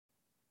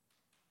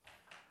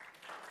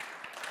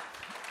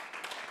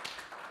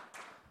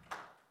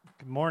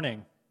Good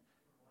morning.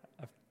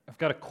 I've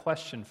got a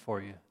question for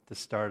you to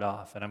start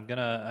off, and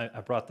I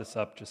brought this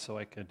up just so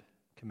I can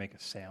make a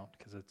sound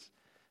because it's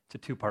a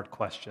two-part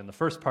question. The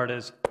first part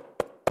is,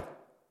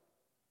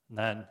 and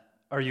then,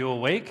 are you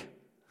awake?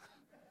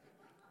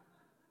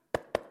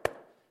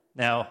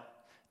 Now,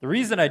 the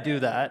reason I do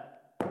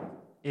that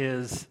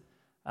is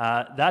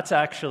that's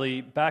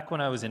actually back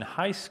when I was in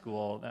high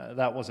school.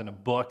 That wasn't a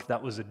book,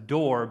 that was a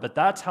door, but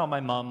that's how my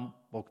mom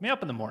woke me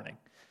up in the morning.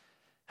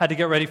 Had to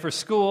get ready for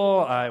school.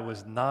 I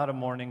was not a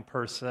morning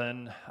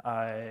person.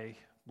 I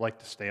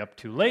liked to stay up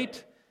too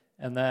late,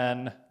 and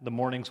then the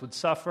mornings would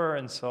suffer,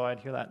 and so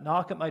I'd hear that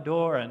knock at my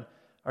door, and,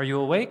 are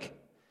you awake?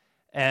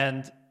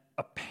 And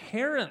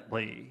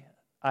apparently,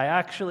 I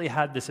actually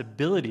had this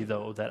ability,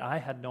 though, that I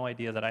had no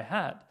idea that I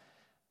had.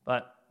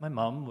 But my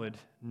mom would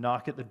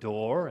knock at the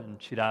door,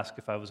 and she'd ask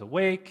if I was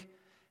awake,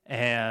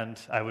 and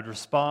I would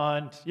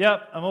respond,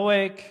 yep, I'm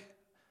awake.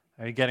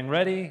 Are you getting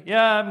ready?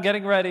 Yeah, I'm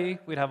getting ready.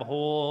 We'd have a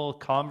whole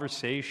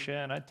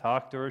conversation. I'd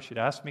talk to her. She'd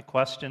ask me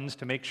questions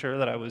to make sure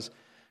that I was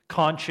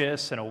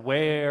conscious and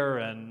aware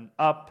and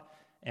up,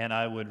 and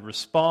I would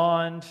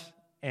respond,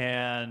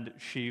 and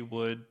she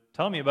would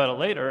tell me about it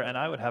later, and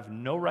I would have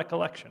no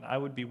recollection. I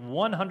would be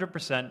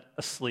 100%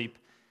 asleep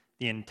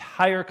the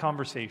entire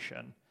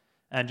conversation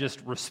and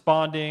just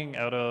responding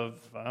out of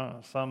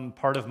some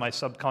part of my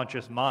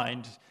subconscious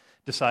mind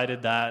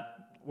decided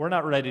that we're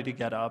not ready to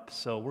get up,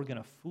 so we're going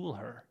to fool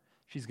her.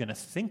 She's going to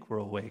think we're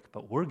awake,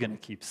 but we're going to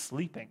keep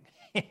sleeping.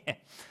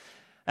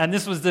 And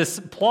this was this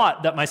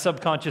plot that my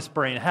subconscious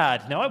brain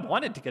had. Now, I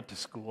wanted to get to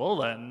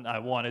school, and I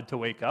wanted to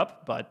wake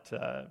up, but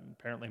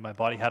apparently my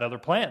body had other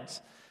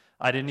plans.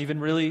 I didn't even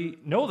really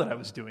know that I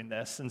was doing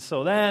this. And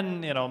so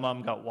then,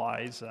 Mom got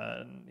wise,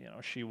 and,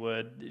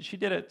 she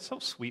did it so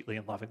sweetly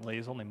and lovingly,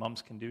 as only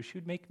moms can do. She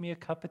would make me a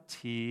cup of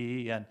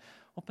tea and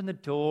open the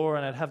door,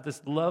 and I'd have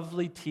this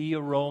lovely tea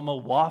aroma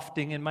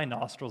wafting in my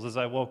nostrils as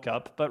I woke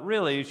up. But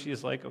really,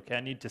 she's like, okay,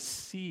 I need to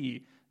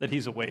see that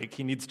he's awake.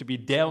 He needs to be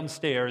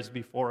downstairs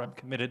before I'm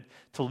committed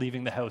to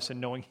leaving the house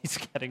and knowing he's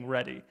getting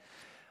ready.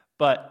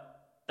 But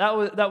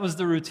that was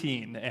the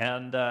routine,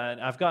 and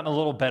I've gotten a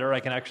little better.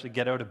 I can actually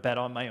get out of bed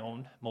on my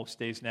own most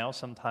days now.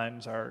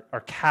 Sometimes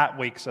our cat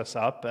wakes us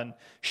up, and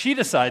she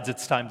decides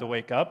it's time to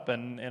wake up,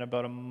 and in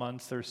about a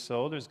month or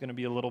so, there's going to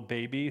be a little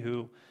baby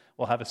who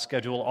will have a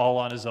schedule all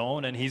on his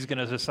own, and he's going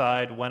to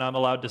decide when I'm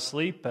allowed to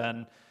sleep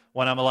and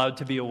when I'm allowed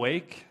to be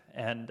awake,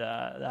 and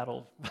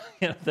that'll,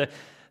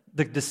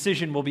 the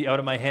decision will be out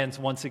of my hands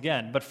once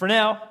again. But for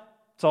now,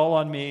 it's all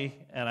on me,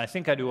 and I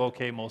think I do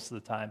okay most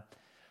of the time.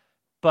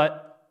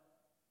 But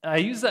I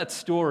use that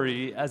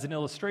story as an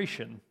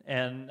illustration,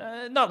 and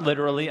not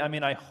literally. I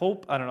mean, I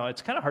don't know,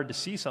 it's kind of hard to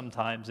see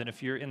sometimes, and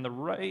if you're in the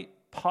right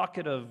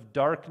pocket of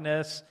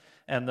darkness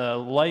and the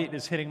light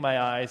is hitting my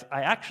eyes,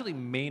 I actually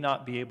may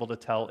not be able to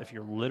tell if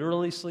you're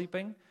literally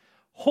sleeping.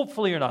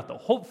 Hopefully you're not, though.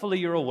 Hopefully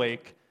you're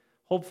awake.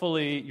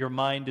 Hopefully your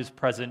mind is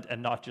present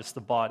and not just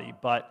the body.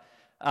 But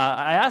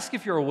I ask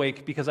if you're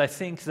awake because I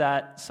think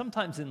that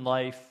sometimes in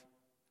life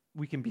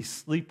we can be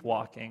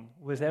sleepwalking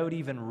without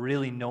even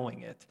really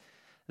knowing it.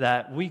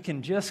 That we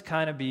can just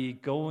kind of be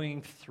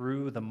going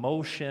through the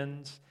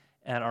motions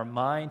and our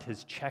mind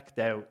has checked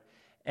out.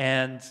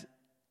 And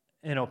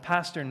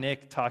Pastor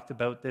Nick talked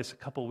about this a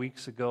couple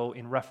weeks ago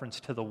in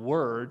reference to the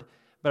Word,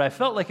 but I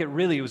felt like it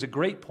was a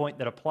great point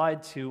that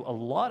applied to a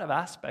lot of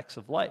aspects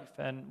of life.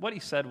 And what he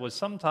said was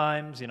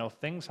sometimes,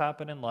 things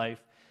happen in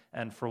life,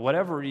 and for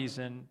whatever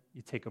reason,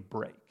 you take a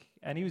break.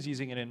 And he was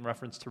using it in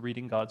reference to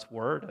reading God's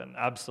Word, and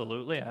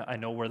absolutely, I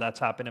know where that's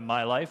happened in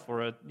my life,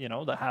 where,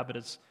 the habit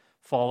has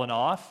fallen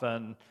off,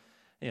 and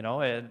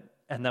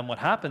then what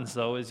happens,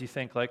 though, is you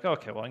think like,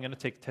 okay, well, I'm going to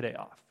take today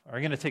off, or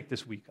I'm going to take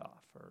this week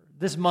off, or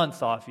this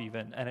month off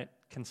even, and it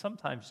can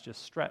sometimes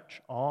just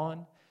stretch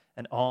on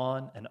and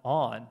on and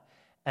on,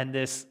 and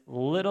this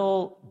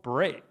little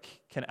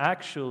break can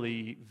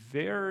actually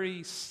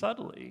very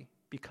subtly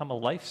become a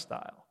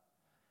lifestyle.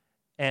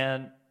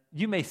 And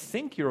you may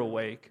think you're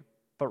awake,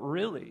 but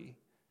really,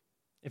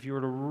 if you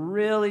were to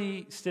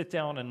really sit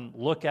down and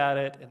look at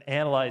it and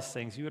analyze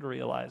things, you would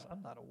realize,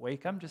 I'm not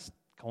awake, I'm just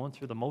going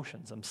through the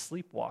motions, I'm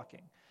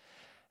sleepwalking.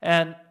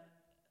 And,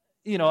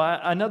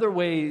 another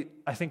way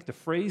I think to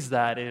phrase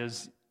that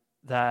is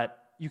that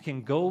you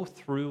can go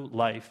through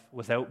life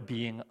without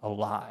being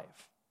alive.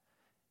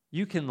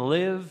 You can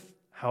live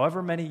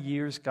however many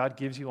years God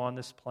gives you on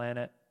this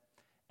planet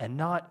and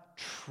not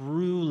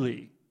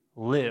truly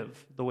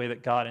live the way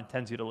that God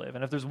intends you to live.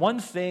 And if there's one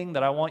thing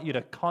that I want you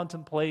to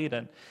contemplate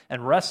and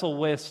wrestle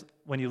with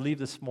when you leave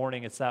this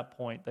morning, it's that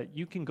point, that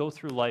you can go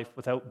through life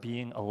without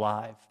being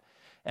alive.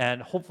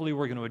 And hopefully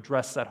we're going to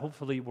address that.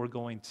 Hopefully we're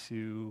going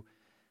to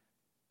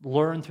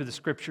learn through the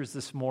scriptures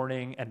this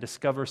morning and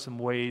discover some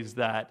ways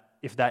that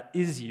if that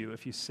is you,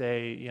 if you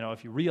say,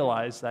 if you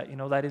realize that,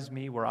 that is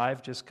me, where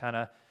I've just kind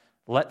of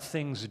let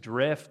things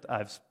drift,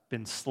 I've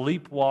been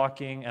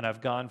sleepwalking, and I've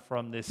gone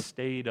from this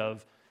state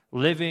of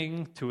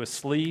living to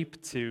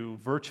asleep to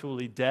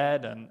virtually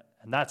dead, and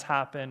that's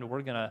happened.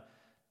 We're going to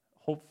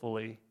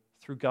hopefully,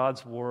 through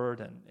God's word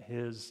and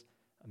his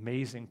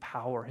amazing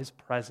power, his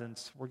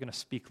presence. We're going to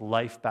speak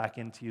life back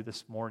into you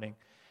this morning.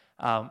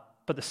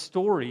 But the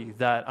story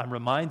that I'm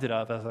reminded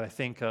of as I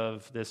think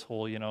of this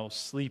whole,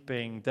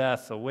 sleeping,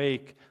 death,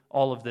 awake,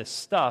 all of this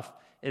stuff,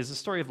 is the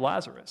story of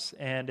Lazarus.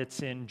 And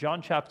it's in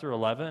John chapter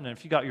 11. And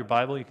if you got your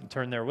Bible, you can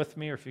turn there with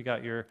me. Or if you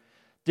got your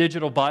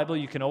digital Bible,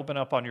 you can open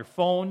up on your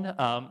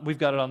phone. We've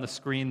got it on the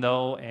screen,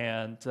 though,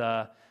 and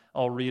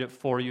I'll read it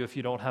for you. If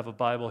you don't have a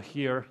Bible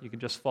here, you can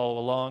just follow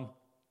along.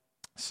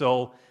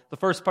 So the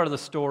first part of the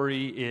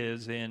story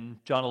is in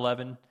John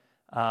 11,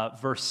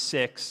 verse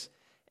 6.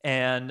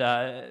 And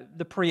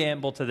the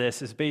preamble to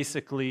this is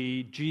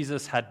basically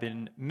Jesus had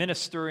been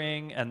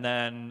ministering, and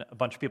then a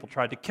bunch of people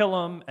tried to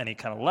kill him, and he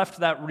kind of left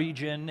that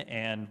region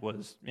and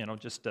was,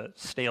 just to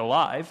stay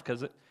alive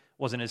because it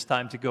wasn't his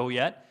time to go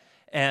yet.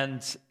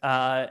 And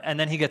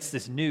then he gets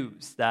this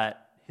news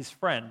that his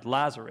friend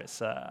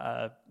Lazarus,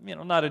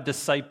 not a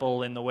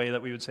disciple in the way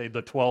that we would say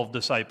the 12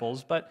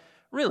 disciples, but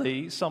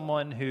really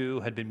someone who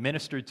had been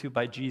ministered to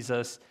by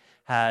Jesus,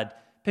 had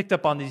picked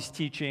up on these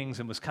teachings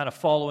and was kind of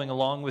following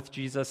along with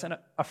Jesus, and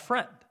a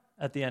friend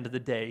at the end of the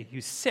day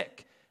who's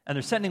sick. And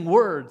they're sending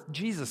word,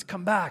 Jesus,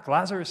 come back.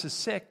 Lazarus is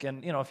sick,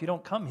 and if you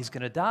don't come, he's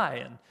going to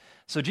die. And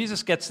so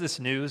Jesus gets this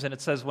news, and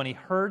it says when he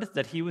heard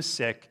that he was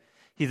sick,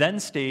 he then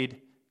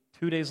stayed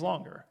 2 days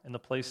longer in the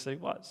place that he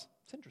was.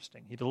 It's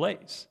interesting. He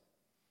delays.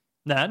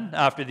 Then,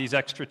 after these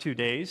extra 2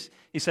 days,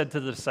 he said to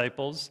the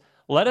disciples,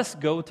 let us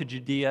go to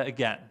Judea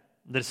again.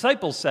 The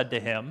disciples said to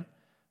him,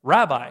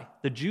 Rabbi,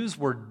 the Jews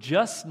were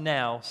just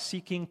now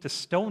seeking to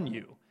stone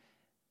you,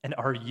 and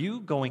are you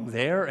going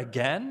there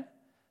again?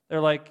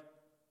 They're like,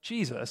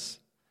 Jesus,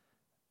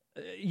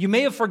 you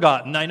may have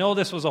forgotten. I know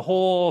this was a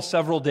whole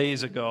several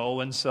days ago,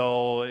 and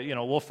so,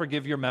 we'll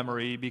forgive your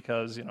memory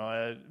because,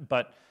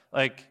 but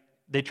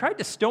they tried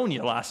to stone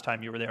you last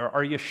time you were there.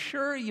 Are you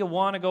sure you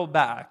want to go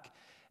back?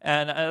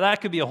 And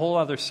that could be a whole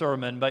other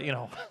sermon, but,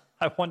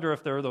 I wonder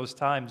if there are those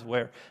times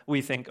where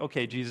we think,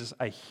 okay, Jesus,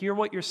 I hear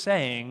what you're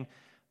saying,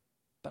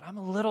 but I'm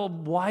a little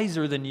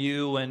wiser than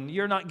you, and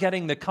you're not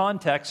getting the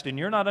context, and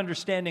you're not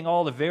understanding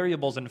all the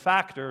variables and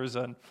factors,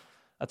 and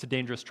that's a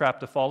dangerous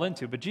trap to fall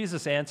into. But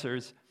Jesus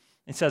answers,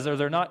 he says, are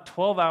there not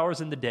 12 hours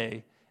in the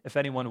day? If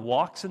anyone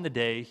walks in the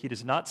day, he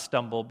does not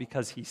stumble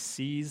because he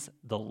sees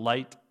the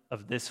light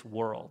of this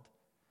world.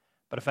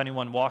 But if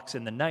anyone walks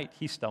in the night,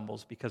 he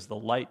stumbles because the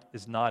light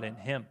is not in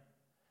him.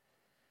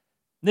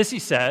 This he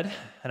said,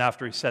 and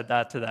after he said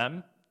that to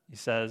them, he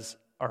says,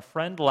 our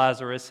friend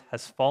Lazarus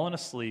has fallen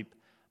asleep,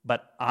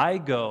 but I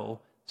go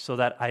so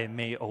that I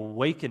may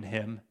awaken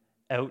him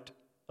out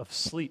of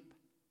sleep.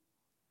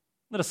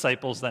 The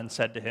disciples then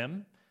said to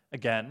him,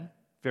 again,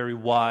 very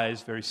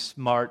wise, very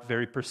smart,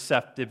 very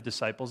perceptive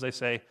disciples, they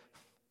say,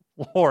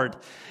 Lord,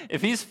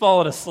 if he's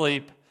fallen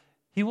asleep,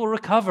 he will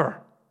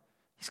recover.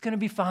 He's going to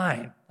be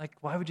fine.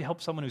 Why would you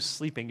help someone who's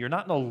sleeping? You're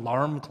not an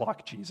alarm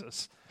clock,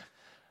 Jesus.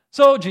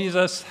 So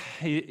Jesus,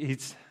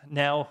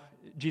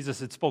 Jesus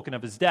had spoken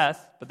of his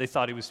death, but they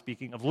thought he was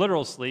speaking of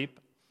literal sleep.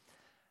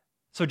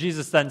 So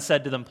Jesus then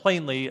said to them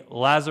plainly,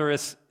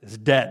 Lazarus is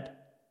dead.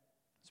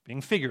 It's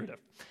being figurative.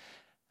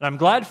 And I'm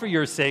glad for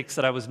your sakes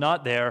that I was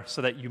not there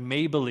so that you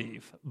may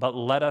believe, but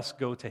let us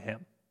go to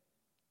him.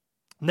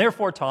 And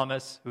therefore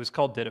Thomas, who is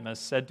called Didymus,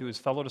 said to his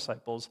fellow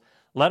disciples,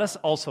 let us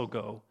also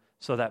go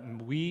so that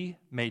we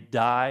may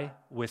die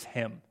with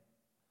him.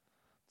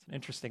 It's an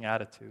interesting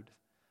attitude,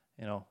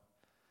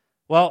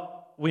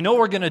 Well, we know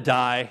we're going to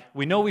die.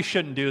 We know we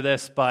shouldn't do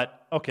this,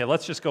 but okay,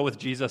 let's just go with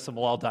Jesus and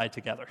we'll all die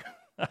together.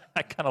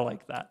 I kind of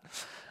like that.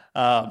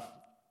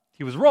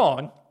 He was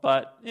wrong,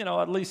 but,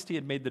 at least he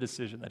had made the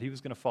decision that he was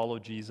going to follow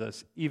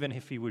Jesus, even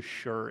if he was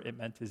sure it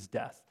meant his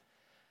death.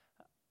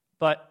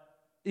 But,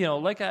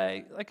 like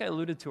I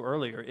alluded to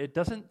earlier, it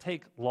doesn't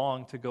take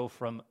long to go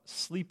from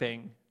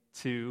sleeping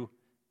to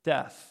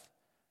death.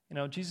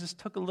 Jesus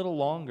took a little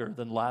longer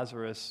than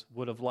Lazarus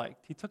would have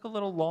liked. He took a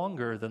little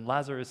longer than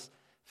Lazarus'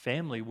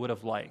 family would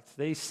have liked.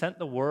 They sent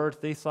the word.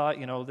 They thought,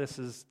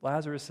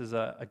 Lazarus is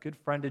a good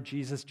friend of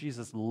Jesus.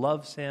 Jesus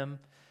loves him.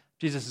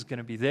 Jesus is going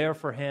to be there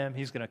for him.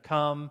 He's going to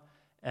come.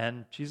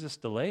 And Jesus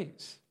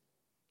delays.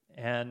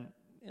 And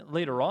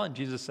later on,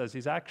 Jesus says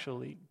he's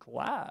actually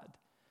glad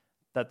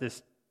that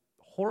this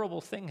horrible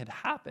thing had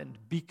happened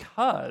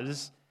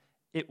because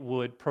it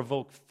would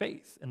provoke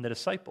faith in the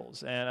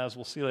disciples. And as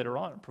we'll see later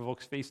on, it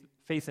provokes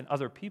faith in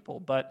other people.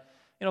 But,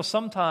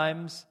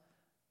 sometimes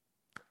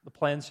the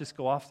plans just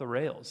go off the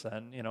rails.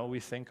 And, we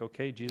think,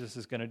 okay, Jesus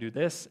is going to do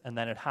this, and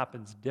then it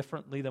happens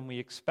differently than we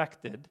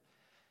expected.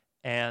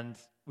 And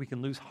we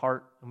can lose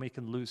heart and we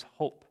can lose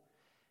hope.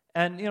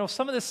 And,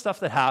 some of this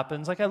stuff that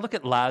happens, I look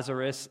at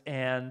Lazarus,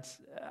 and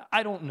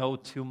I don't know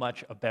too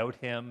much about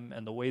him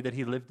and the way that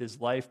he lived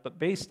his life, but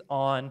based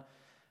on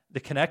the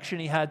connection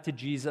he had to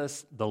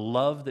Jesus, the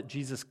love that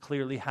Jesus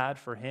clearly had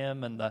for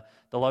him, and the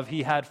love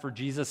he had for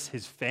Jesus,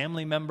 his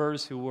family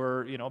members who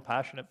were,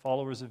 passionate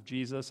followers of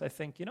Jesus, I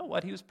think,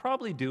 he was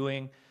probably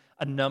doing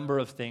a number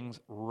of things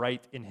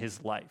right in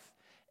his life.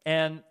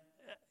 And,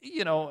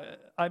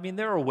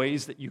 there are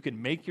ways that you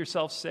can make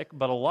yourself sick,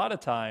 but a lot of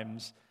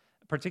times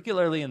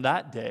particularly in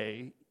that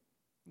day,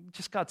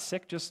 just got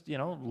sick, just,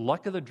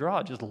 luck of the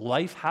draw, just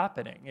life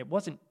happening. It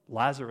wasn't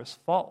Lazarus'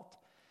 fault.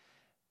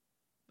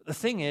 The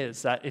thing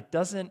is that it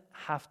doesn't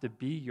have to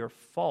be your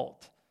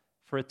fault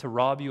for it to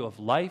rob you of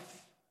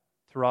life,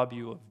 to rob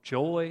you of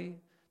joy,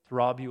 to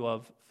rob you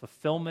of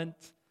fulfillment.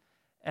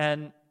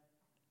 And,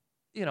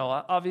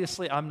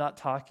 obviously I'm not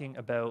talking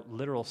about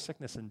literal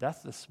sickness and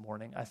death this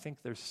morning. I think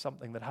there's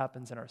something that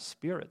happens in our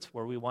spirits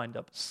where we wind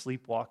up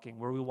sleepwalking,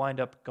 where we wind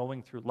up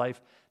going through life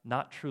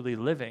not truly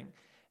living.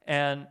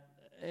 And,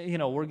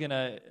 we're going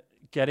to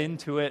get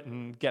into it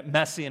and get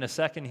messy in a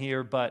second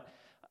here, but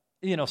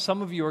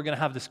some of you are going to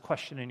have this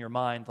question in your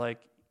mind,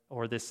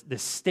 or this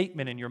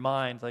statement in your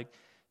mind,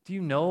 do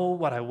you know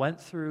what I went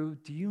through?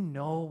 Do you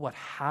know what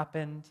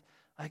happened?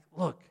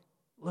 Look,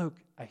 Luke,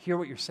 I hear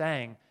what you're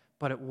saying,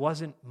 but it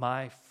wasn't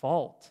my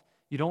fault.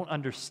 You don't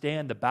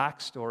understand the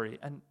backstory.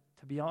 And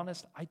to be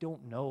honest, I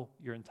don't know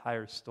your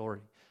entire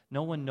story.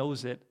 No one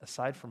knows it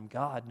aside from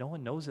God. No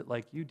one knows it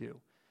like you do.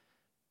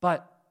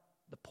 But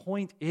the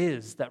point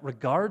is that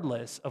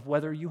regardless of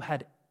whether you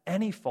had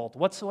any fault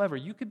whatsoever,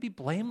 you could be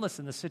blameless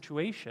in the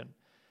situation.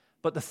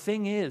 But the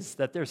thing is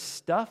that there's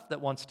stuff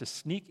that wants to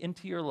sneak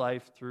into your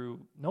life through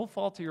no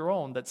fault of your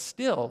own that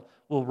still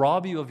will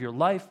rob you of your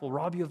life, will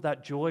rob you of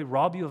that joy,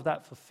 rob you of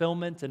that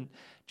fulfillment. And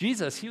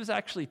Jesus, he was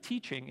actually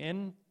teaching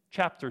in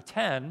chapter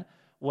 10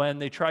 when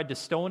they tried to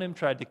stone him,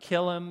 tried to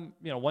kill him,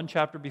 one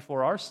chapter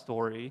before our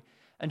story.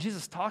 And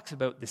Jesus talks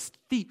about this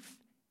thief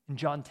in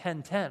John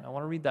 10:10. I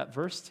want to read that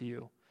verse to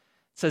you.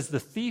 It says, "The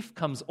thief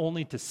comes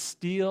only to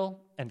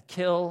steal and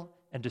kill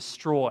and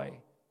destroy.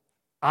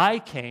 I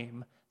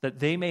came that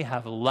they may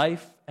have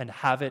life and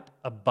have it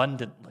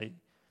abundantly."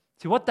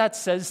 See, what that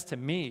says to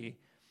me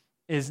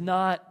is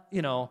not,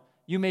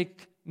 you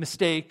make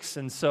mistakes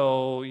and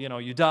so,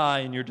 you die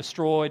and you're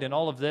destroyed and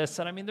all of this.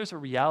 And I mean, there's a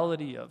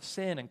reality of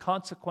sin and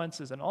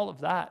consequences and all of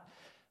that.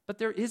 But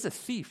there is a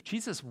thief.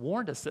 Jesus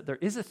warned us that there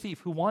is a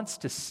thief who wants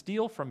to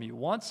steal from you,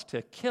 wants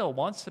to kill,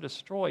 wants to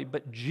destroy.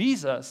 But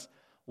Jesus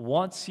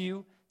wants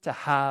you to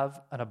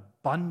have an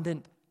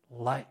abundant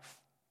life.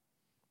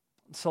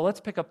 So let's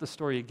pick up the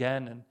story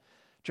again in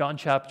John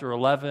chapter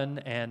 11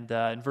 and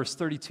in verse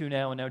 32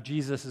 now. And now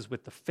Jesus is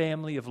with the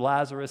family of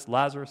Lazarus.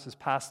 Lazarus has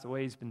passed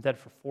away. He's been dead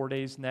for 4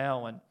 days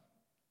now. And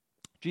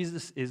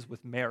Jesus is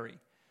with Mary.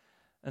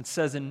 And it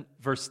says in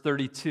verse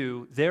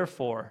 32,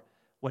 "Therefore,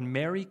 when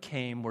Mary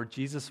came where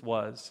Jesus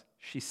was,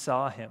 she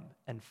saw him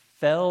and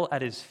fell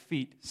at his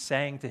feet,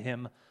 saying to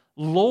him,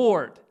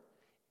 'Lord,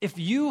 if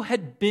you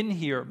had been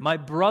here, my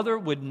brother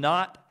would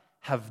not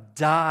have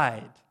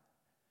died.'"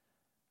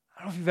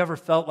 I don't know if you've ever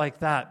felt like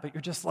that, but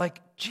you're just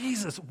like,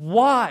 Jesus,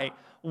 why?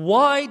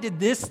 Why did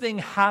this thing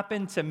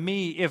happen to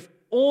me? If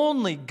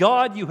only,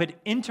 God, you had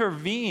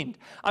intervened,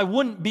 I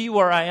wouldn't be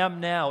where I am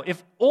now.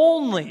 If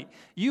only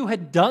you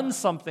had done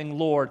something,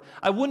 Lord,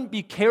 I wouldn't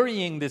be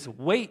carrying this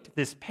weight,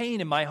 this pain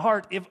in my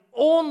heart. If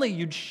only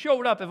you'd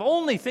showed up, if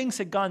only things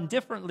had gone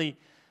differently,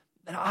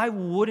 then I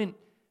wouldn't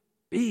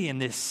be in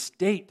this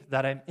state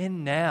that I'm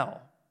in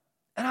now.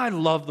 And I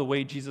love the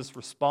way Jesus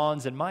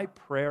responds, and my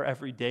prayer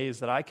every day is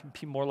that I can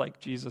be more like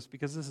Jesus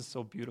because this is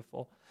so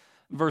beautiful.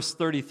 Verse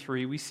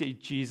 33, we see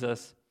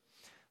Jesus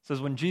says,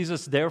 "When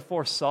Jesus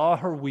therefore saw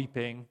her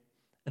weeping,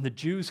 and the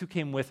Jews who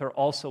came with her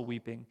also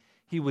weeping,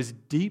 he was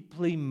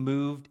deeply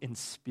moved in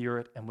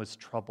spirit and was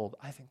troubled."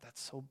 I think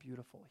that's so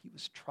beautiful. He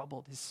was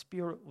troubled. His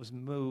spirit was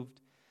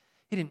moved.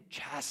 He didn't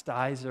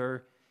chastise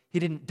her. He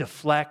didn't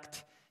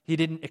deflect. He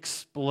didn't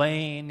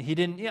explain.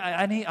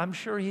 I'm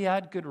sure he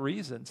had good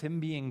reasons. Him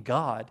being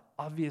God,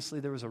 obviously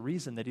there was a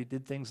reason that he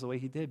did things the way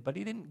he did, but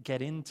he didn't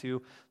get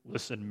into,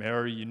 "Listen,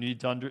 Mary, you need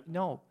to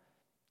No,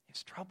 he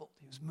was troubled.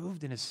 He was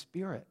moved in his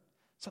spirit.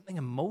 Something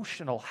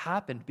emotional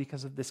happened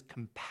because of this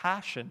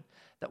compassion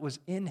that was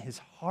in his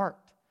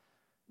heart.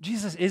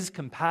 Jesus is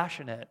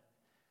compassionate,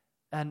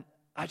 and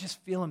I just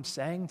feel him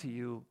saying to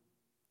you,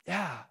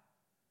 yeah,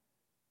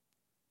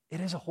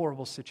 it is a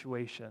horrible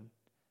situation.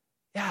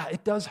 Yeah,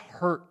 it does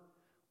hurt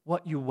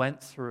what you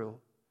went through.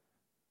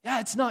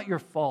 Yeah, it's not your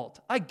fault.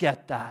 I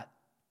get that.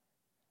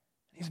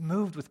 He's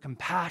moved with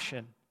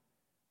compassion.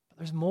 But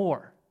there's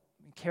more.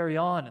 We carry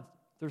on. In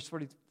verse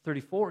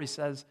 34, he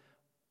says,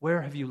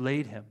 "Where have you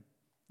laid him?"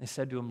 They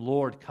said to him,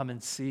 "Lord, come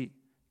and see."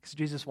 Because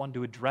Jesus wanted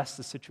to address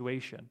the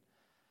situation.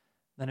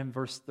 Then in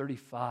verse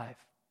 35,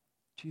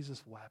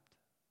 Jesus wept.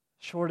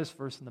 Shortest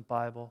verse in the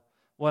Bible.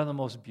 One of the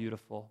most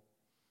beautiful.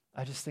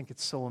 I just think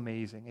it's so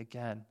amazing.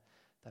 Again,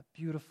 that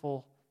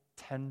beautiful,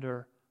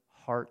 tender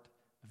heart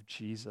of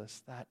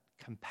Jesus, that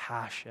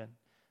compassion.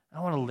 I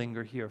want to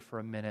linger here for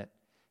a minute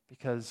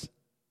because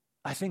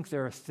I think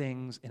there are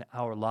things in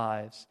our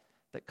lives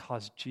that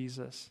cause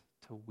Jesus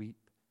to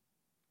weep.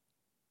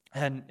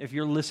 And if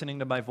you're listening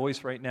to my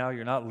voice right now,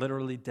 you're not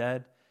literally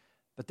dead,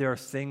 but there are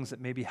things that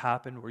maybe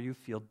happen where you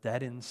feel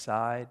dead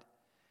inside.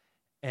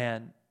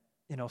 And,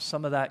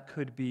 some of that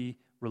could be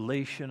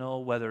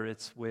relational, whether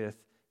it's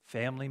with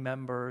family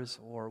members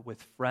or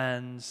with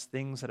friends,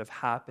 things that have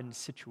happened,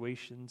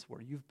 situations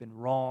where you've been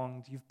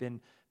wronged, you've been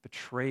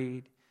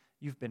betrayed,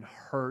 you've been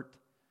hurt.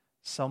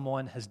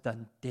 someone has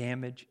done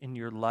damage in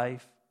your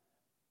life.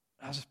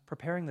 I was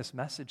preparing this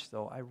message,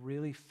 though. I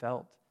really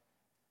felt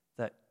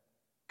that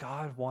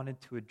God wanted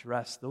to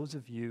address those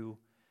of you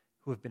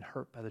who have been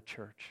hurt by the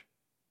church.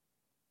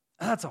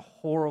 And that's a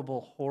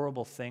horrible,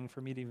 horrible thing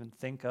for me to even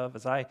think of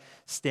as I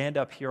stand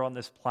up here on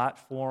this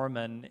platform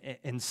and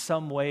in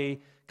some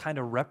way kind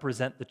of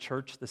represent the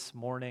church this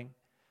morning.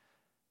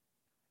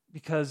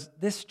 Because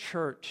this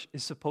church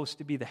is supposed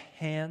to be the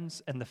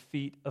hands and the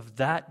feet of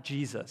that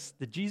Jesus,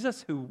 the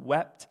Jesus who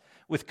wept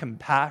with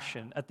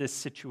compassion at this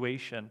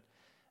situation.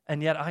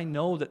 And yet I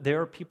know that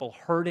there are people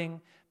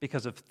hurting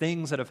because of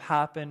things that have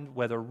happened,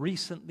 whether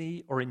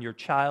recently or in your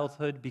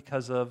childhood,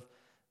 because of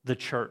the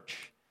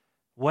church.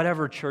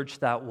 Whatever church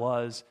that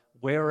was,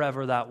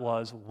 wherever that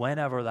was,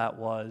 whenever that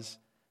was,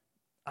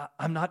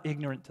 I'm not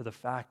ignorant to the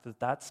fact that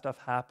that stuff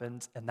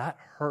happens and that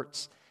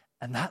hurts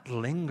and that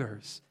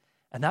lingers.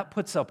 And that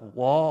puts up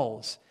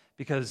walls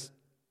because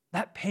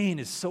that pain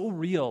is so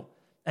real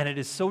and it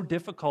is so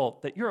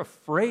difficult that you're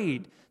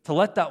afraid to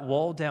let that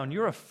wall down.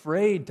 You're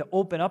afraid to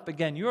open up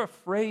again. You're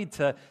afraid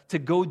to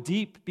go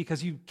deep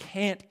because you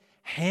can't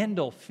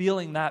handle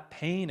feeling that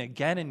pain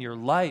again in your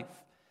life.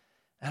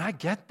 And I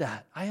get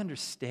that. I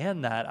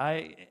understand that.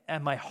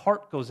 And my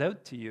heart goes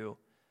out to you.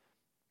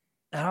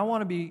 And I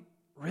want to be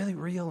really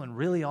real and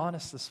really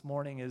honest this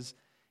morning is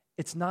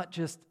it's not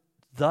just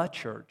the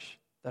church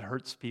that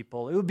hurts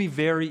people. It would be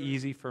very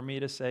easy for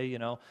me to say,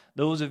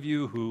 those of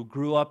you who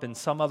grew up in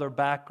some other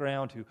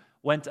background, who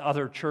went to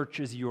other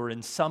churches, you were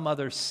in some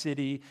other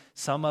city,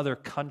 some other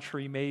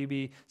country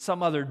maybe,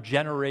 some other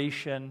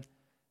generation.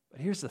 But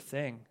here's the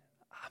thing,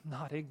 I'm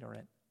not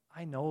ignorant.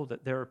 I know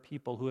that there are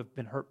people who have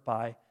been hurt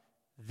by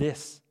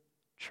this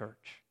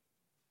church.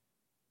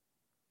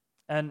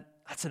 And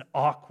that's an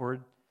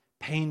awkward,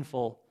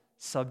 painful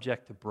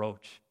subject to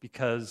broach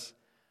because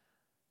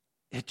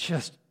it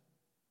just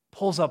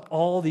pulls up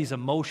all these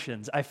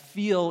emotions. I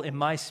feel in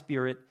my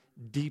spirit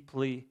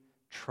deeply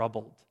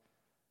troubled.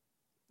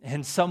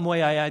 In some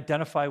way, I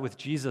identify with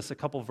Jesus a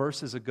couple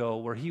verses ago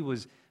where he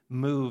was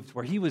moved,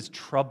 where he was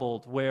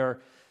troubled,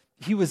 where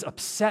he was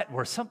upset,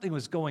 where something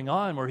was going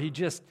on, where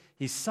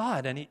he saw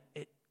it and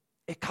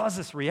it caused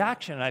this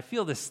reaction. And I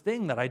feel this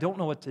thing that I don't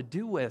know what to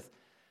do with.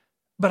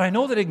 But I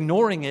know that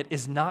ignoring it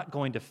is not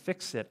going to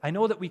fix it. I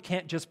know that we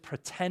can't just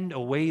pretend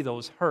away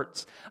those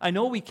hurts. I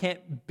know we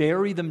can't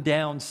bury them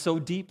down so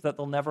deep that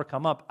they'll never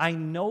come up. I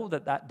know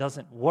that that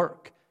doesn't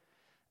work.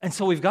 And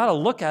so we've got to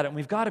look at it and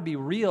we've got to be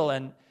real.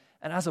 And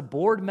as a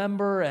board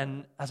member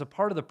and as a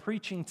part of the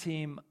preaching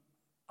team,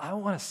 I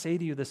want to say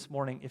to you this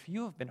morning, if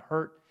you have been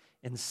hurt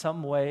in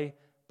some way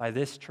by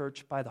this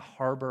church, by the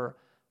Harbor,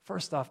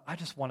 first off, I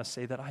just want to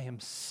say that I am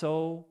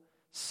so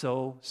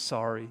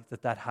sorry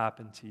that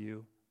happened to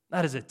you.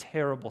 That is a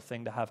terrible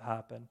thing to have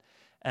happen.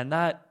 And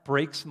that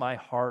breaks my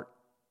heart.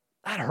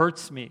 That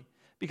hurts me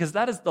because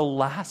that is the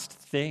last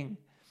thing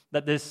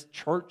that this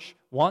church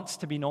wants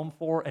to be known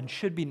for and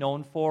should be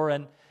known for.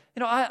 And,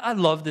 I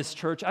love this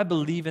church. I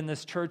believe in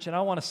this church. And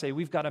I want to say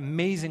we've got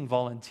amazing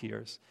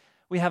volunteers.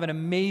 We have an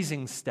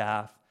amazing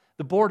staff.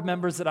 The board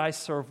members that I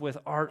serve with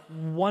are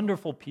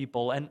wonderful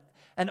people. And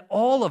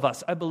all of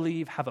us, I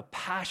believe, have a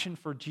passion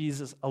for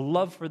Jesus, a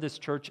love for this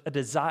church, a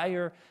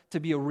desire to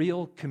be a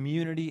real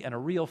community and a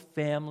real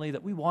family,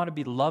 that we want to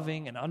be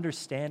loving and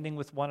understanding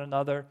with one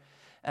another.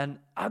 And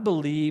I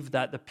believe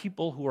that the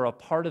people who are a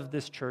part of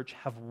this church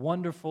have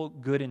wonderful,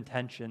 good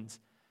intentions.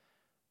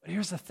 But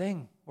here's the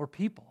thing, we're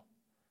people.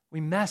 We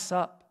mess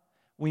up.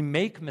 We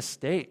make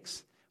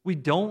mistakes. We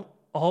don't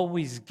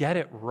always get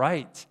it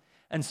right.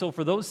 And so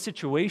for those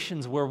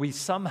situations where we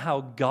somehow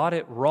got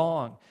it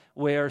wrong,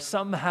 where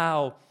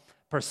somehow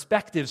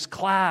perspectives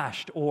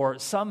clashed, or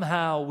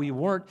somehow we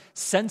weren't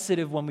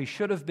sensitive when we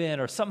should have been,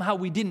 or somehow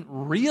we didn't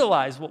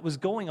realize what was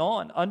going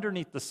on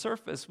underneath the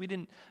surface, we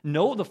didn't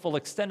know the full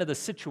extent of the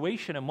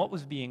situation and what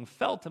was being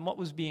felt and what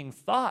was being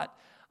thought,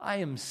 I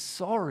am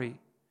sorry.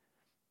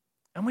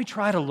 And we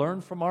try to learn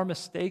from our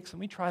mistakes, and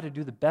we try to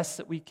do the best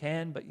that we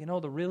can, but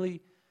the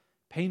really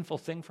painful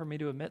thing for me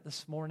to admit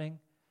this morning,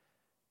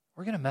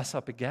 we're going to mess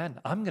up again.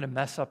 I'm going to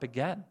mess up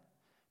again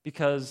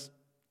because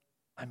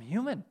I'm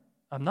human.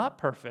 I'm not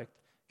perfect.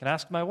 You can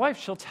ask my wife.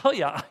 She'll tell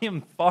you I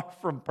am far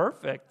from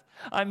perfect.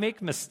 I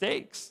make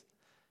mistakes.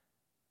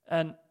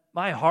 And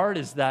my heart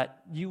is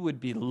that you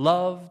would be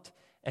loved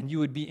and you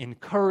would be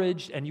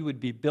encouraged and you would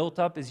be built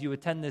up as you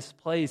attend this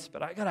place.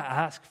 But I got to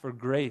ask for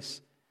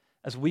grace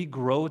as we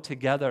grow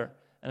together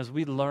and as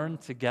we learn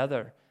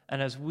together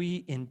and as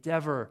we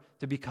endeavor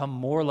to become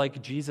more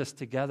like Jesus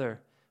together.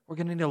 We're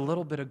going to need a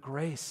little bit of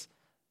grace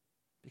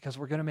because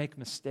we're going to make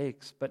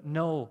mistakes. But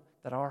know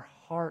that our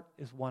heart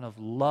is one of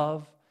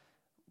love.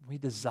 We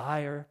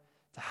desire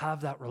to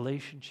have that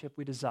relationship.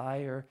 We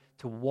desire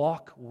to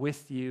walk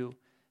with you.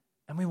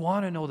 And we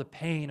want to know the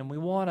pain, and we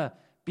want to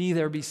be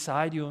there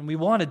beside you, and we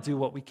want to do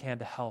what we can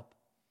to help.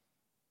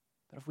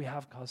 But if we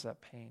have caused that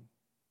pain,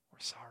 we're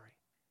sorry.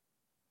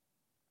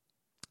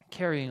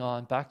 Carrying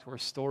on, back to our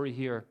story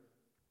here.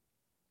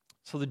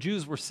 So the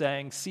Jews were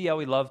saying, see how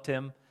he loved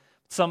him.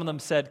 Some of them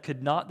said,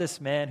 "Could not this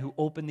man who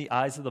opened the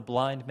eyes of the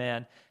blind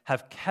man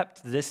have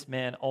kept this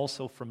man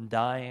also from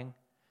dying?"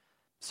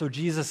 So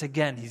Jesus,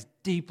 again, he's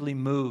deeply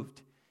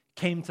moved,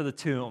 came to the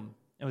tomb.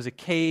 It was a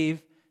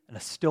cave, and a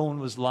stone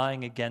was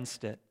lying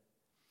against it.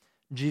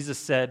 Jesus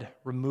said,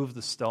 "Remove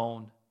the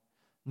stone."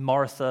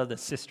 Martha, the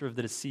sister of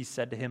the deceased,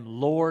 said to him,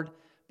 "Lord,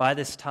 by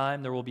this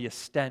time there will be a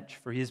stench,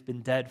 for he has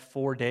been dead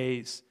 4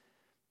 days."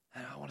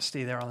 And I want to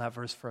stay there on that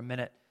verse for a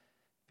minute,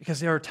 because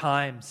there are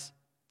times,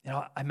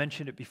 I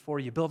mentioned it before,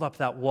 you build up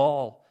that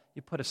wall,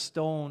 you put a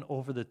stone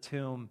over the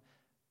tomb,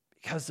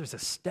 because there's a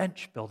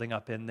stench building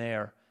up in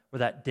there where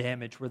that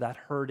damage, where that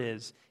hurt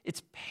is.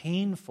 It's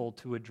painful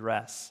to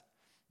address.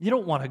 You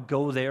don't want to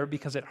go there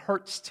because it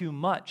hurts too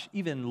much.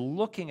 Even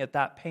looking at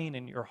that pain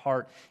in your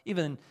heart,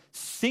 even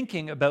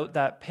thinking about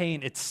that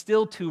pain, it's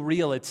still too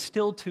real, it's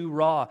still too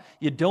raw.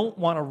 You don't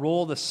want to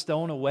roll the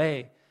stone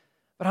away.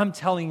 But I'm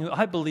telling you,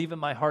 I believe in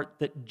my heart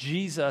that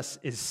Jesus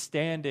is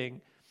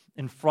standing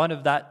in front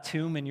of that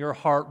tomb in your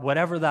heart,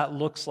 whatever that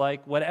looks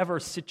like, whatever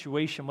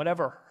situation,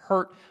 whatever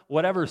hurt,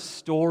 whatever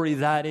story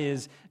that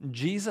is,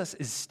 Jesus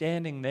is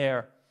standing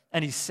there.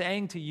 And he's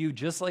saying to you,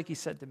 just like he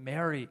said to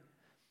Mary,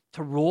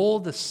 to roll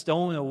the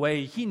stone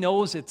away. He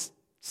knows it's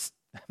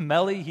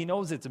smelly. He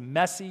knows it's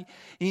messy.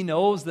 He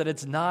knows that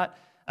it's not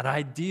an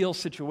ideal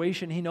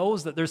situation. He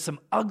knows that there's some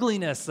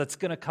ugliness that's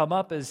going to come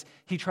up as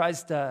he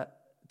tries to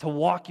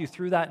walk you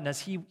through that and as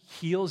he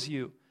heals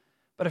you.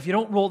 But if you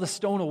don't roll the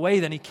stone away,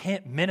 then he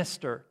can't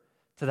minister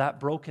to that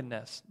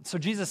brokenness. So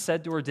Jesus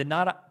said to her, Did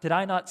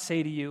I not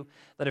say to you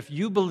that if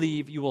you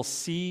believe, you will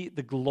see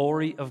the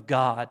glory of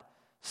God?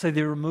 So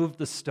they removed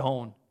the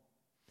stone.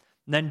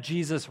 And then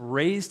Jesus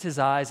raised his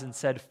eyes and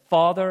said,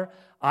 Father,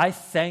 I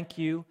thank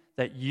you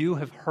that you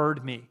have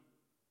heard me.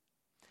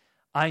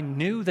 I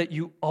knew that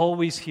you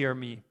always hear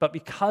me, but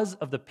because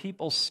of the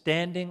people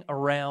standing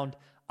around,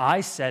 I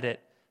said it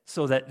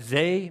so that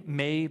they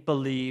may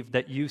believe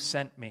that you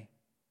sent me.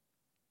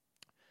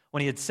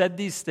 When he had said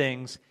these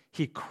things,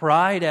 he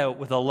cried out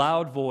with a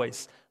loud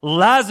voice,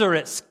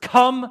 Lazarus,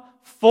 come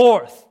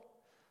forth.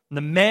 And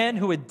the man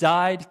who had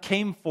died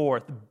came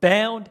forth,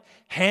 bound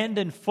hand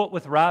and foot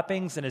with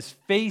wrappings, and his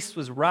face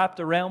was wrapped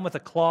around with a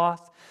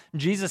cloth.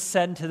 Jesus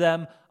said to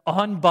them,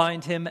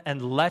 Unbind him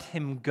and let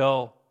him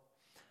go.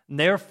 And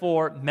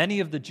therefore, many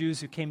of the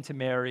Jews who came to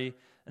Mary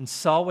and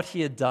saw what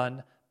he had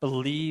done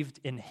believed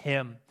in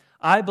him.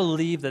 I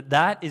believe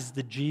that is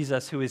the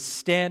Jesus who is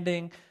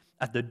standing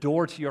at the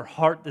door to your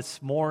heart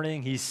this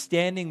morning. He's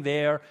standing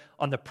there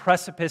on the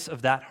precipice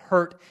of that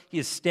hurt. He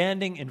is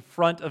standing in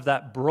front of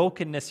that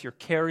brokenness you're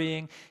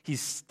carrying. He's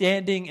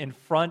standing in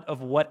front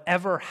of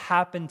whatever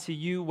happened to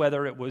you,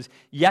 whether it was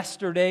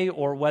yesterday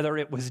or whether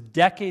it was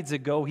decades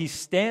ago. He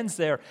stands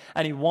there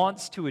and he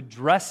wants to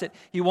address it.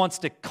 He wants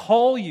to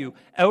call you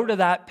out of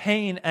that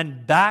pain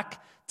and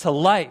back to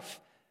life.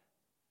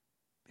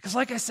 Because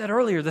like I said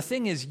earlier, the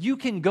thing is, you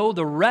can go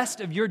the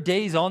rest of your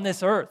days on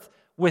this earth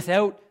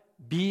without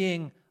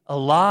being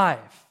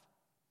alive.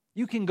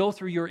 You can go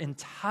through your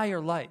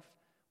entire life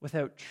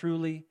without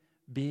truly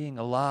being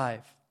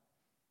alive.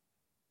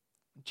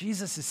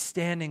 Jesus is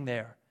standing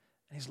there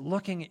and he's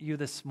looking at you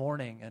this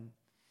morning. And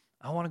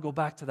I want to go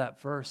back to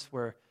that verse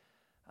where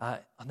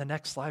on the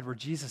next slide where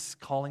Jesus is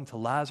calling to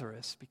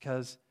Lazarus,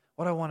 because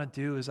what I want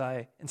to do is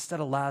instead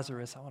of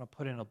Lazarus, I want to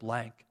put in a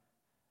blank.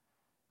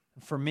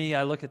 And for me,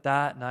 I look at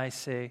that and I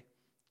say,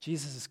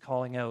 Jesus is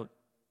calling out,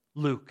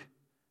 Luke,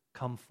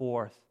 come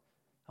forth.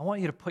 I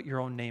want you to put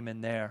your own name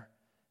in there.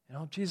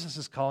 Jesus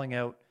is calling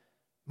out,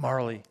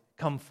 Marley,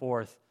 come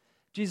forth.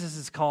 Jesus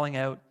is calling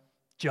out,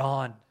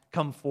 John,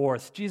 come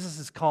forth. Jesus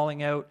is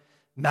calling out,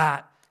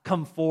 Matt,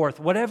 come forth.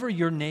 Whatever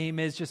your name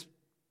is, just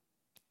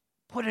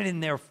put it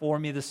in there for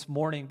me this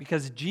morning,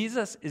 because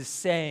Jesus is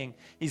saying,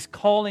 he's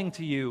calling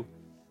to you,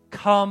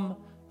 come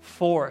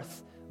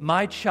forth.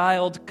 My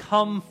child,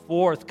 come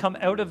forth. Come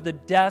out of the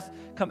death.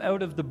 Come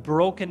out of the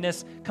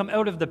brokenness. Come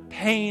out of the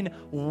pain.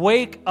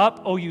 Wake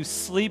up, O you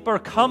sleeper.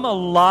 Come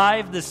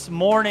alive this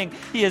morning.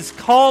 He is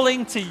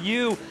calling to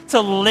you to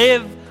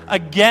live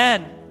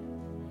again.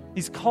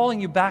 He's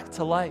calling you back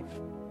to life.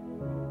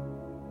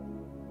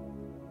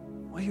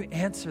 Will you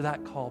answer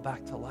that call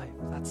back to life?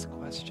 That's the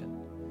question.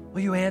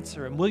 Will you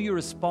answer and will you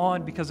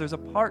respond? Because there's a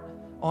part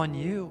on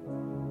you.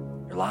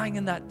 You're lying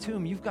in that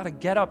tomb. You've got to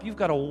get up. You've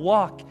got to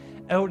walk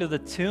out of the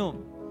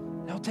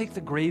tomb. Now take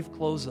the grave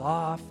clothes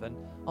off and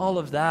all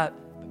of that.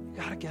 But you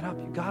got to get up.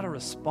 You got to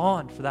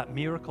respond for that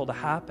miracle to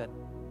happen.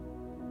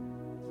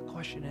 The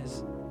question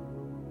is,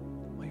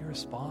 will you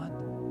respond?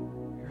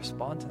 Will you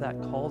respond to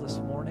that call this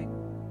morning?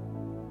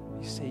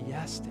 Will you say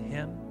yes to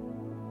him?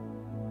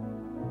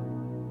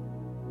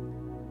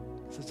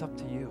 Because it's up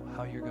to you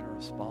how you're going to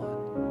respond.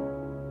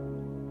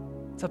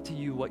 It's up to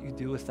you what you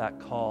do with that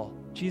call.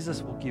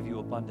 Jesus will give you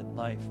abundant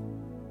life,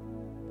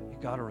 but you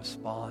got to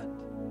respond.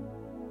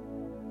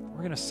 We're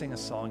going to sing a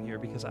song here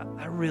because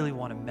I really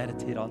want to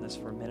meditate on this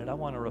for a minute. I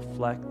want to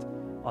reflect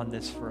on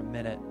this for a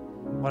minute.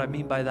 What I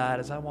mean by that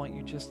is I want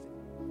you just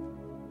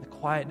in the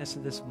quietness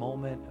of this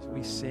moment, as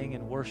we sing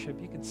and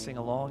worship, you can sing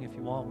along if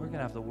you want. We're going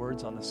to have the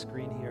words on the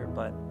screen here,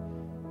 but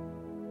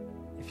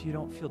if you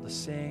don't feel to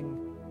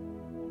sing,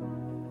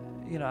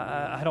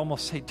 I'd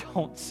almost say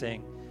don't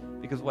sing,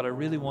 because what I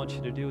really want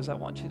you to do is I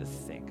want you to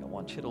think. I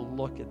want you to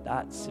look at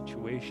that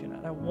situation,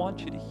 and I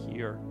want you to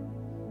hear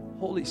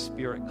Holy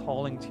Spirit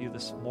calling to you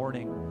this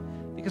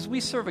morning, because we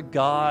serve a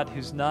God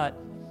who's not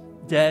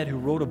dead, who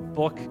wrote a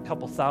book a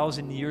couple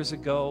thousand years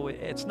ago.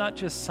 It's not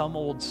just some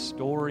old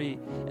story.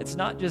 It's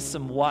not just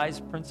some wise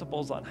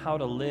principles on how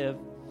to live.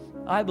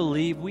 I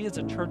believe, we as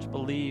a church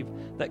believe,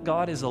 that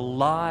God is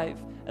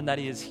alive and that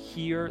he is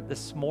here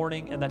this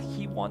morning and that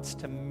he wants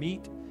to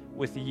meet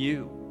with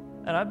you.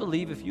 And I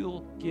believe if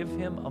you'll give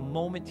him a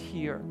moment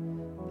here,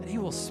 that he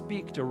will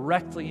speak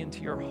directly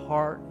into your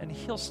heart and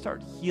he'll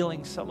start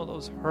healing some of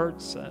those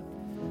hurts, and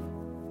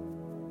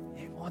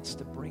he wants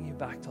to bring you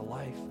back to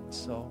life. And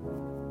so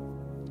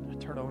I'm going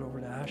to turn it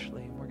over to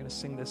Ashley, and we're going to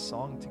sing this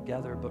song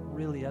together. But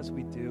really, as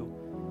we do,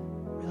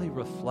 really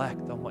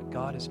reflect on what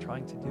God is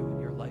trying to do in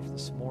your life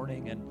this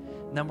morning, and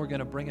then we're going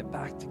to bring it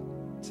back to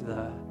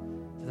the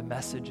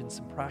message and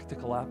some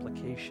practical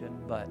application.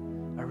 But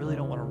I really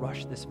don't want to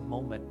rush this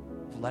moment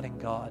of letting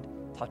God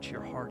touch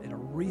your heart in a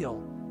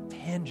real,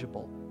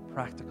 tangible,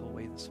 practical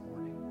way this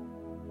morning.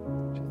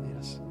 Would you lead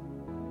us?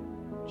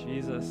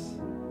 Jesus,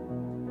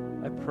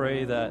 I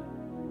pray that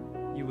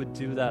you would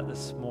do that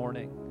this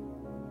morning,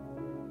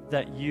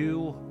 that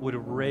you would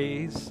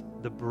raise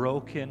the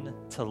broken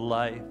to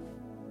life,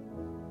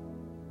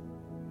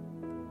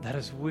 that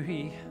as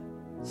we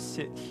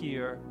sit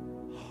here,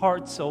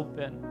 hearts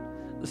open,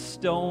 the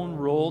stone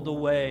rolled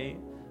away,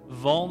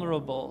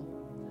 vulnerable,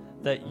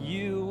 that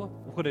you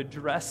would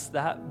address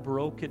that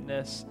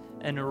brokenness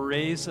and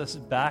raise us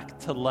back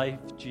to life,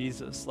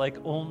 Jesus, like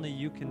only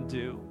you can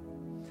do.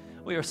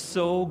 We are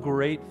so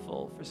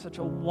grateful for such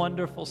a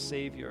wonderful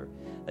Savior,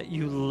 that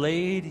you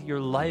laid your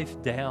life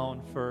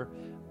down for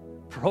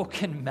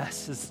broken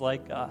messes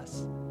like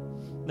us,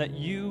 that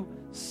you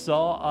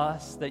saw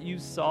us, that you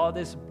saw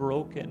this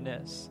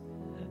brokenness,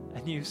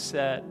 and you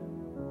said,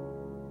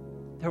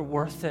 they're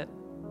worth it.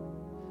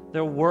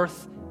 They're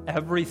worth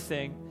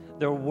everything.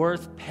 They're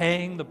worth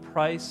paying the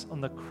price on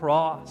the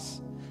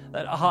cross,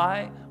 that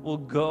I will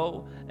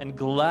go and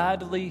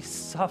gladly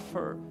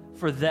suffer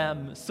for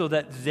them so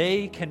that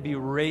they can be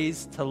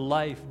raised to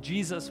life.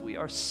 Jesus, we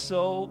are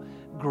so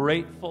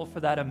grateful for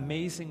that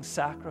amazing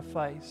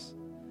sacrifice.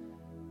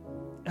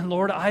 And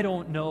Lord, I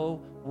don't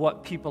know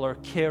what people are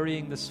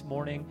carrying this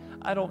morning.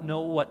 I don't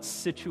know what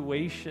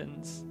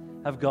situations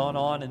have gone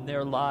on in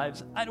their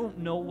lives. I don't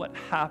know what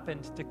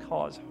happened to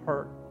cause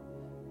hurt.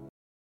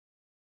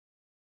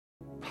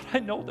 But I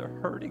know they're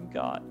hurting,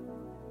 God.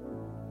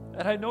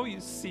 And I know you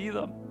see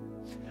them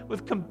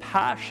with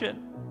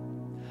compassion.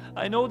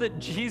 I know that,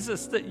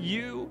 Jesus, that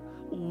you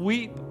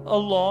weep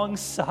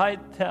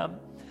alongside them,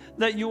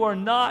 that you are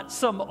not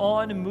some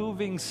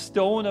unmoving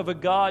stone of a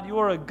God. You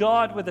are a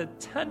God with a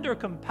tender,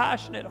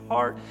 compassionate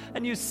heart,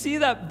 and you see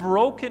that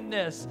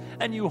brokenness,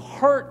 and you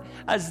hurt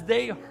as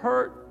they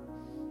hurt.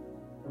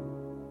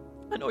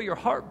 I know your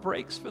heart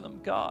breaks for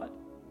them, God.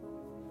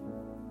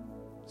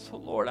 So,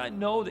 Lord, I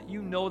know that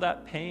you know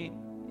that pain,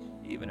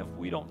 even if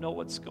we don't know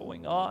what's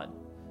going on.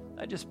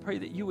 I just pray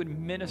that you would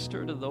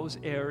minister to those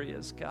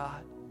areas,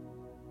 God,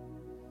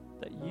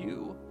 that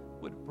you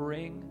would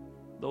bring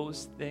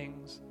those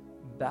things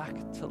back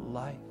to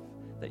life,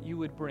 that you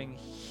would bring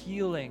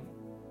healing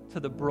to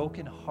the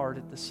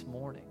brokenhearted this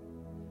morning.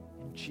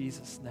 In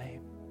Jesus'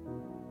 name,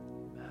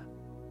 amen.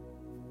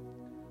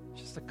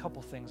 Just a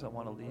couple things I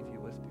want to leave you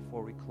with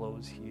before we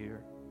close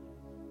here.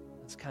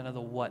 It's kind of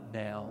the what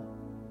now.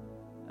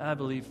 And I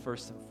believe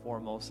first and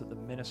foremost that the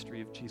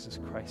ministry of Jesus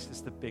Christ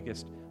is the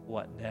biggest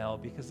what now,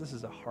 because this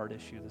is a hard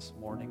issue this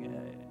morning.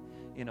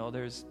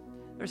 There's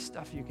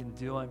stuff you can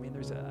do. I mean,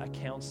 there's a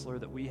counselor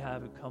that we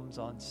have who comes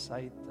on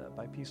site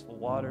by Peaceful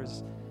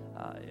Waters.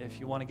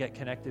 If you want to get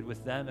connected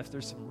with them, if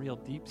there's some real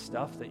deep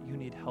stuff that you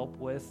need help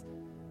with,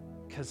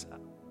 because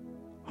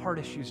hard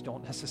issues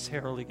don't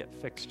necessarily get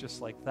fixed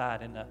just like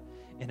that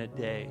in a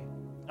day.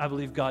 I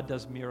believe God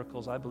does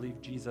miracles. I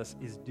believe Jesus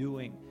is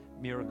doing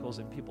miracles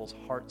in people's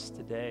hearts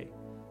today.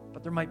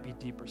 But there might be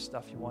deeper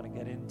stuff you want to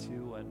get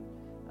into, and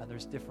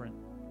there's different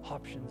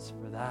options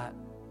for that.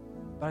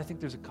 But I think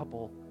there's a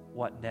couple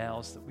what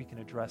nows that we can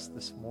address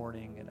this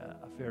morning in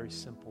a very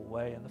simple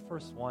way. And the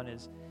first one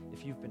is,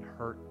 if you've been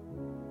hurt,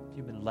 if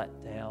you've been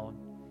let down,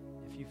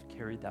 if you've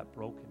carried that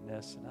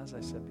brokenness, and as I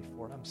said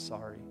before, I'm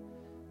sorry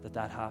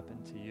that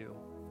happened to you.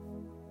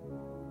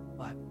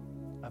 But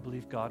I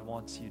believe God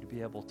wants you to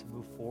be able to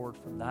move forward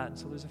from that. And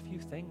so there's a few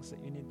things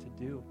that you need to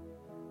do.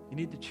 You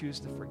need to choose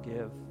to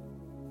forgive.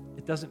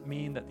 It doesn't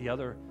mean that the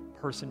other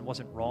person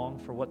wasn't wrong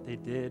for what they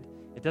did.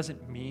 It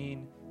doesn't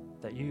mean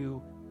that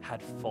you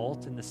had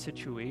fault in the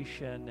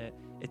situation.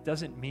 It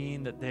doesn't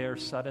mean that they're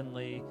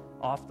suddenly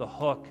off the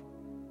hook,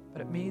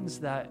 but it means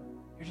that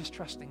you're just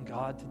trusting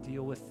God to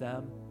deal with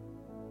them,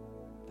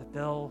 that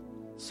they'll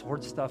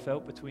sort stuff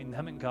out between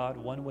them and God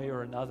one way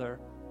or another,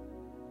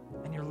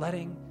 and you're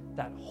letting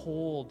that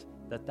hold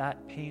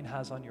that pain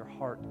has on your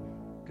heart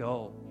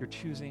go. You're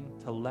choosing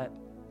to let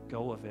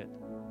go of it.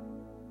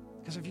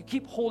 Because if you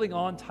keep holding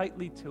on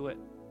tightly to it,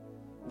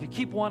 if you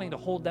keep wanting to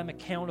hold them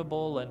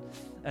accountable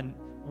and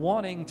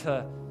wanting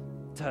to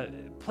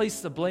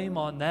place the blame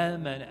on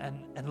them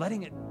and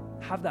letting it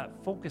have that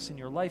focus in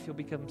your life, you'll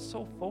become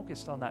so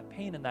focused on that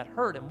pain and that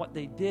hurt and what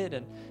they did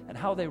and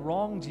how they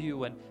wronged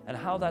you and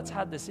how that's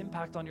had this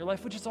impact on your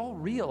life, which is all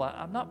real.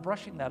 I'm not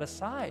brushing that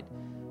aside.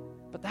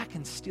 But that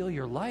can steal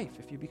your life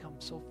if you become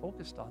so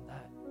focused on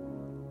that.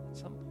 At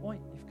some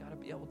point, you've got to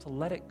be able to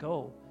let it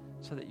go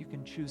so that you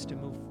can choose to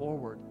move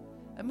forward.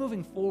 And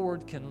moving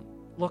forward can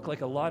look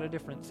like a lot of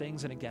different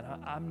things. And again,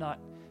 I'm not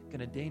going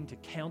to deign to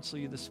counsel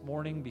you this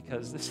morning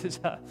because this is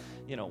a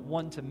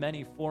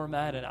one-to-many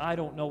format, and I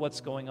don't know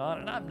what's going on,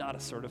 and I'm not a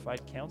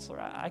certified counselor.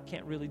 I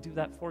can't really do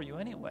that for you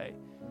anyway.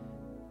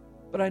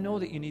 But I know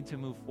that you need to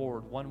move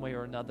forward one way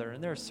or another,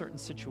 and there are certain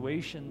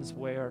situations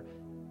where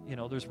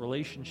there's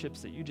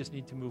relationships that you just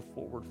need to move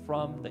forward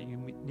from, that you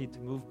need to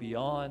move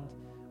beyond,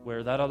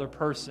 where that other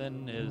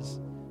person is,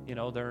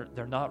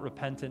 they're not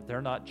repentant,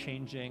 they're not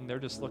changing, they're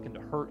just looking to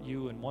hurt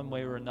you in one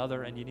way or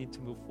another, and you need to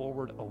move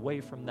forward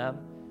away from them.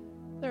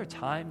 There are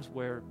times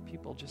where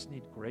people just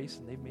need grace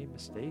and they've made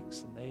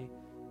mistakes and they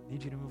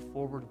need you to move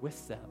forward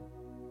with them.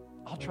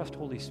 I'll trust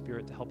Holy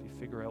Spirit to help you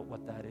figure out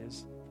what that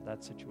is for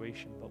that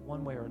situation, but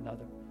one way or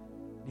another,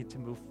 you need to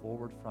move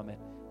forward from it.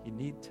 You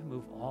need to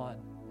move on.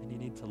 And you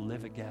need to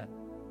live again.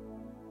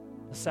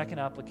 The second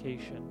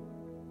application,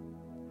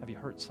 have you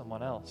hurt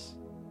someone else?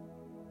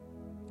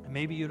 And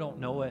maybe you don't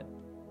know it.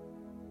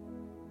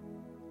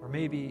 Or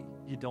maybe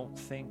you don't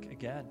think,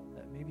 again,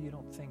 that maybe you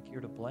don't think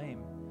you're to blame.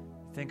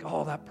 You think,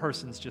 oh, that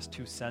person's just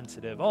too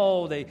sensitive.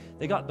 Oh, they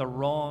got the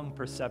wrong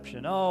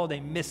perception. Oh, they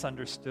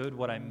misunderstood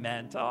what I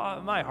meant.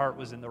 Oh, my heart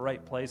was in the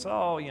right place.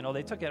 Oh,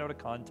 they took it out of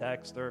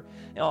context. Or,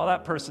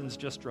 that person's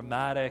just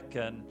dramatic.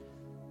 And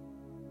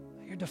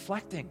you're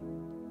deflecting.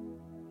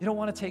 You don't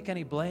want to take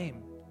any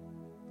blame.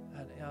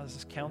 And, there's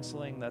this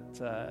counseling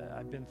that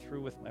I've been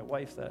through with my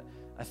wife that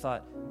I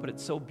thought put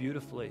it so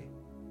beautifully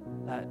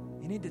that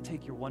you need to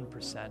take your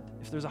 1%.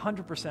 If there's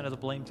 100% of the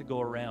blame to go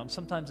around,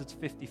 sometimes it's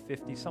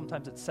 50-50,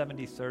 sometimes it's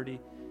 70-30.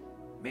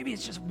 Maybe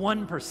it's just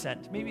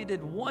 1%. Maybe you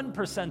did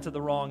 1% of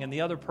the wrong and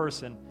the other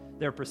person,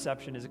 their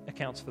perception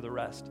accounts for the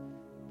rest.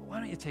 But why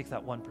don't you take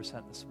that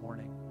 1% this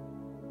morning?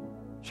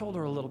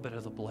 Shoulder a little bit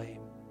of the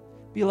blame.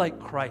 Be like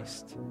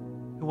Christ,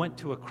 who went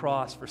to a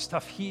cross for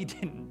stuff he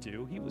didn't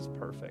do. He was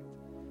perfect.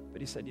 But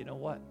he said, you know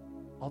what?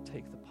 I'll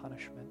take the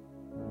punishment.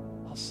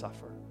 I'll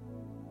suffer.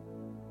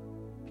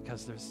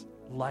 Because there's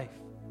life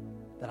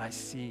that I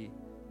see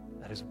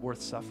that is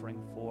worth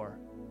suffering for.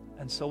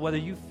 And so whether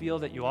you feel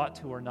that you ought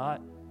to or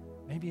not,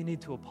 maybe you need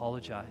to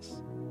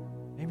apologize.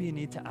 Maybe you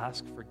need to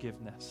ask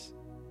forgiveness.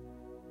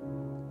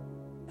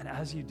 And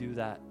as you do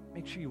that,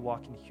 make sure you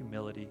walk in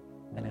humility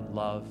and in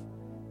love.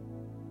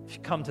 If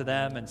you come to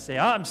them and say,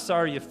 I'm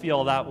sorry you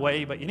feel that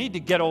way, but you need to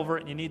get over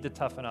it and you need to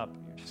toughen up,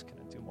 you're just going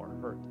to do more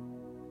hurt.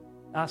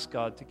 Ask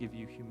God to give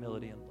you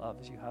humility and love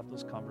as you have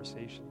those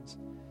conversations.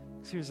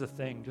 Because here's the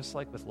thing, just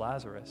like with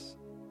Lazarus,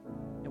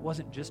 it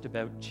wasn't just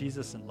about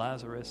Jesus and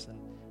Lazarus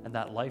and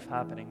that life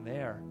happening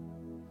there.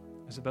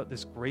 It was about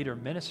this greater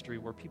ministry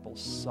where people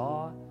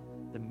saw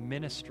the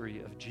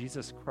ministry of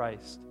Jesus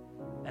Christ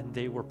and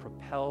they were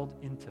propelled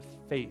into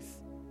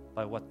faith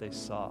by what they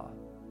saw.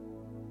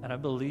 And I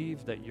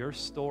believe that your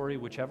story,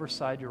 whichever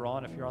side you're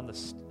on, if you're on the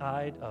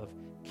side of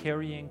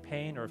carrying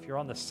pain or if you're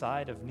on the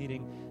side of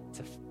needing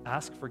to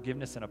ask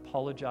forgiveness and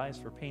apologize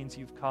for pains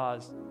you've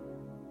caused,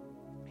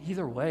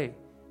 either way,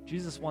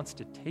 Jesus wants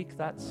to take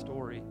that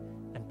story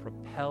and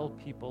propel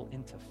people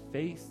into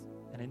faith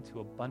and into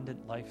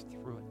abundant life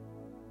through it.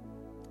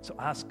 So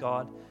ask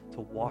God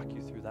to walk you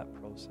through that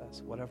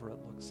process, whatever it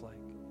looks like.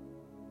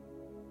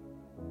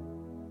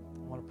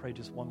 I want to pray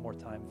just one more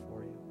time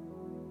for you.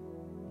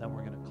 Then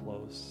we're going to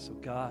close. So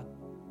God,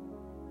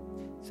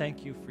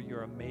 thank you for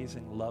your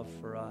amazing love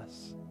for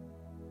us.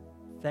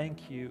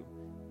 Thank you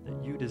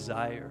that you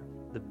desire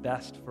the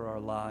best for our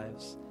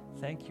lives.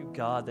 Thank you,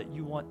 God, that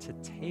you want to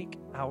take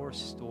our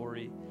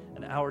story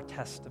and our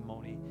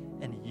testimony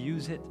and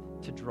use it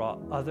to draw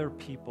other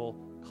people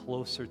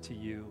closer to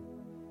you.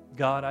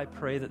 God, I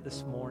pray that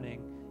this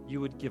morning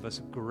you would give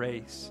us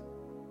grace.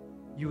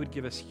 You would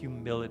give us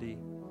humility.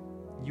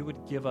 You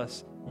would give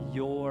us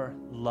your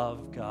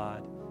love,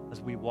 God,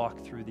 as we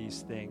walk through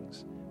these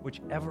things.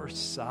 Whichever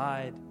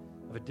side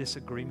of a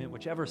disagreement,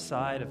 whichever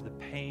side of the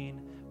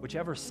pain,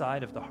 whichever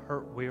side of the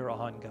hurt we're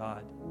on,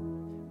 God,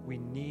 we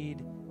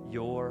need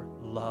your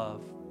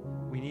love.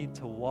 We need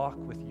to walk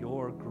with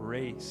your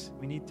grace.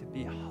 We need to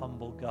be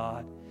humble,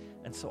 God.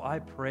 And so I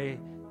pray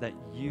that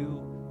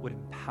you would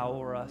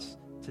empower us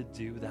to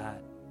do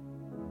that.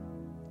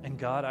 And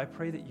God, I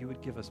pray that you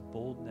would give us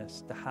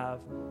boldness to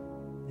have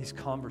these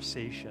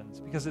conversations,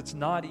 because it's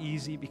not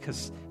easy,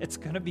 because it's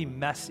going to be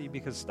messy,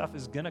 because stuff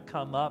is going to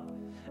come up.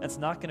 It's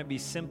not going to be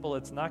simple.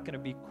 It's not going to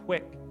be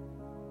quick.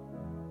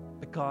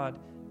 But God,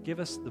 give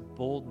us the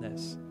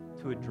boldness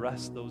to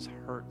address those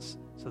hurts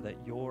so that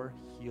your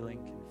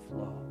healing can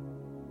flow.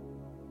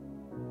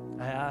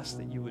 I ask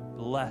that you would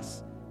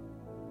bless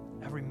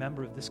every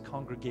member of this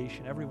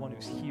congregation, everyone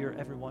who's here,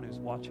 everyone who's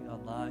watching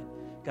online.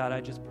 God,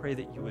 I just pray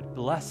that you would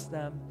bless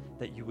them,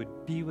 that you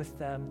would be with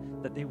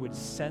them, that they would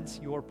sense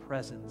your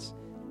presence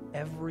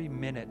every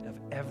minute of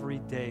every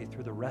day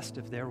through the rest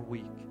of their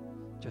week.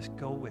 Just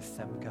go with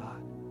them,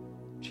 God.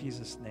 In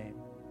Jesus' name,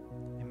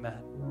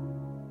 amen.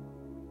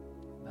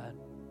 Amen.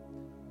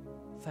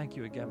 Thank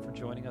you again for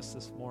joining us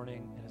this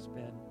morning. It has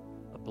been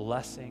a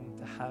blessing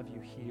to have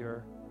you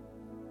here.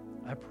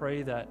 I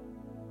pray that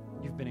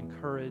you've been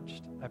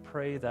encouraged. I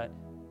pray that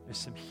there's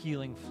some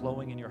healing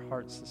flowing in your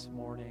hearts this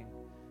morning.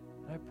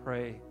 And I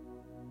pray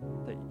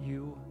that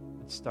you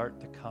would start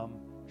to come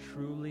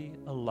truly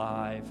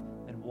alive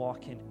and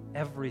walk in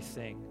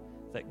everything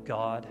that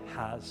God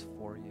has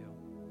for you.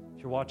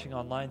 If you're watching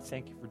online,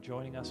 thank you for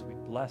joining us. We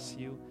bless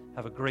you.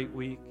 Have a great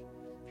week.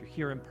 If you're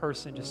here in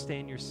person, just stay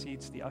in your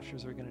seats. The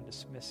ushers are going to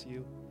dismiss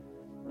you,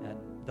 and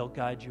they'll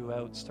guide you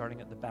out,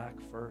 starting at the back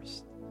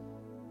first.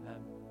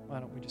 And why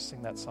don't we just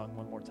sing that song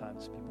one more time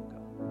as people go?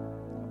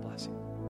 God bless you.